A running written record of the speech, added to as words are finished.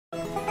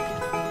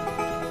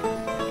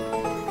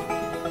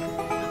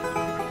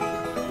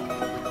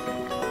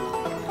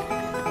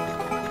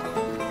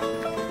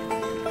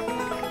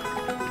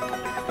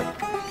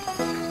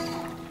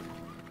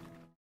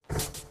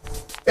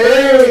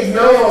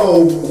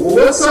Yo,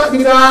 what's up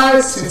you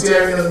guys?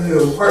 Today I'm gonna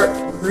do a part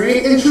 3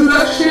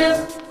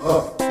 introduction.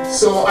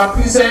 So I'm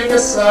presenting a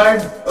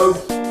slide of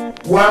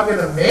what I'm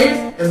gonna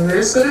make, and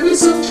there's gonna be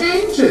some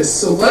changes.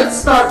 So let's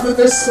start with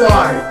this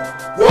slide.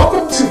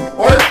 Welcome to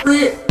part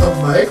 3 of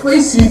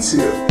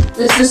MikePlayzYT.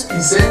 This is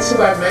presented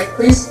by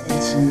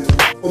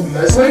MikePlayzYT. Hope you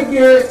guys like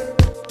it.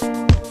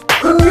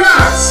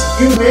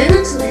 Congrats! You made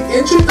it to the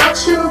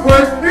introduction of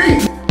part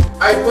 3.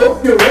 I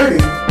hope you're ready,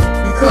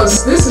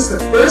 because this is the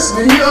first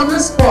video on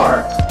this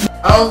part.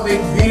 I'll make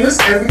videos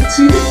every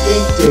 2 to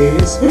 8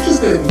 days, which is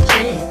going to be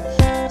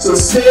changed. So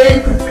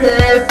stay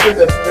prepared for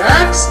the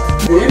next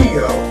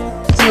video.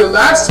 So the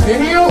last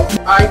video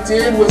I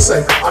did was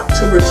like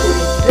October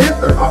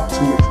 25th or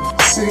October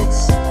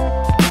 26th,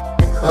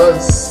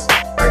 because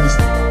I just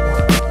don't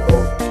want to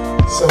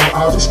go. So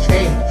I'll just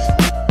change.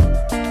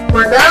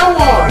 From now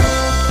on,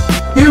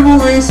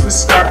 giveaways will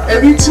start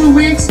every 2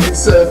 weeks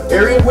instead of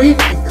every week,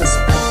 because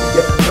I can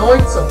get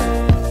annoyed something.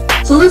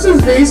 So this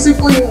is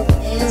basically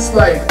means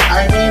like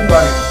I need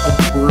like a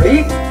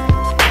break,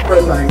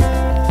 but like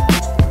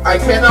I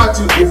cannot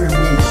do every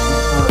week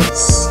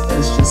because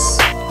it's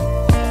just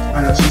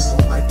I just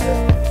don't like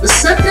it. The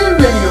second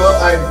video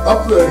I'm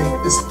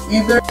uploading is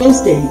either those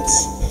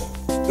dates.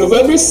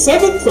 November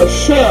 7th for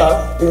sure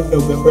and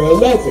November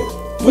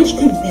 11th, which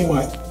could be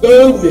my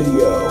 3rd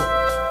video.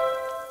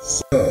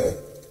 So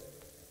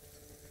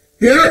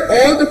here are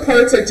all the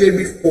parts I did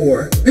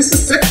before. This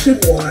is section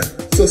 1.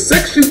 So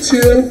section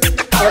 2,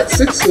 part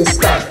 6 will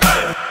start.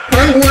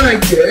 Part 1 I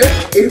did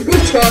April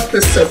 12th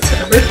to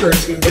September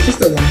 13th, which is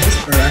the longest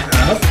part I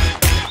have.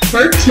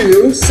 Part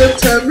 2,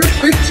 September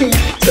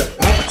 15th to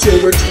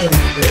October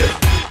 25th.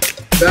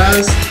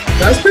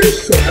 That's pretty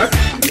short.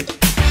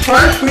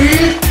 Part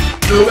 3,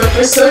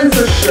 November 7th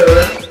for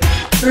sure,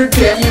 through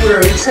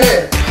January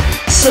 10th.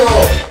 So,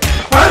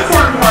 part 4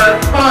 and part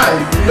 5,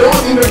 we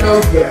don't even know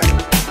yet.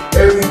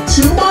 Every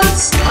 2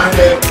 months, I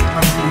make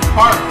a new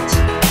part.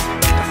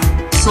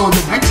 So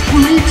the next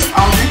 2 weeks,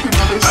 I'll make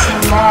another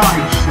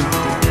slideshow.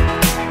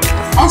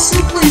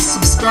 Also, please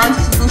subscribe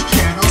to those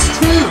channels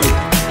too.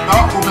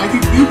 Not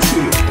Omega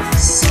YouTube,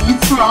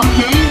 Seeds Around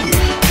Gaming,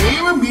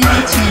 Gamer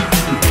Media TV.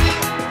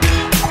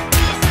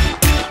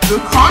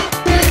 The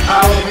content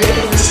I'll make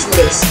in this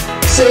list: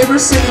 Saber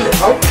City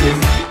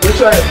Update, which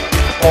I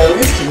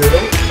always do.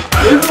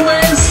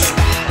 Giveaways,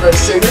 like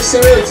Saber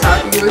City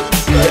attacking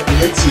glitches like in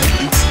the 2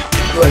 weeks,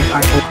 like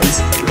I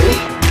always do.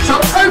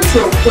 Sometimes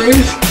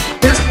roleplays.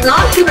 It's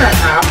not gonna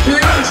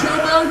happen too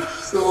much,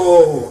 so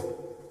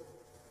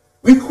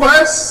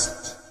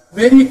request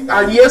many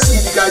ideas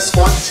if you guys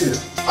want to.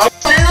 I'll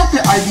plan out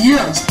the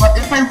ideas, but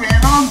if I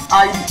ran out of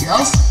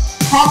ideas,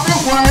 comment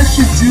what I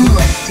should do,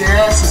 like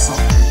dares or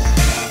something.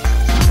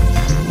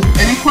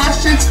 Any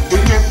questions?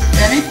 If you have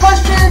any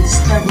questions,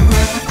 then put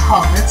in the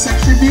comment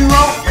section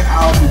below and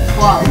I'll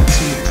reply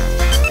to it.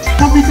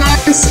 Hope you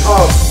guys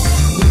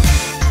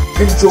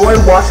enjoy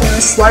watching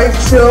this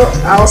slideshow.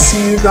 I'll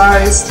see you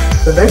guys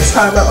the next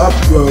time I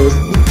upload.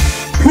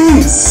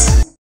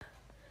 Peace!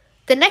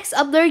 The next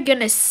upload you're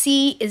gonna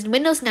see is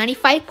Windows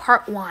 95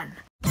 Part 1.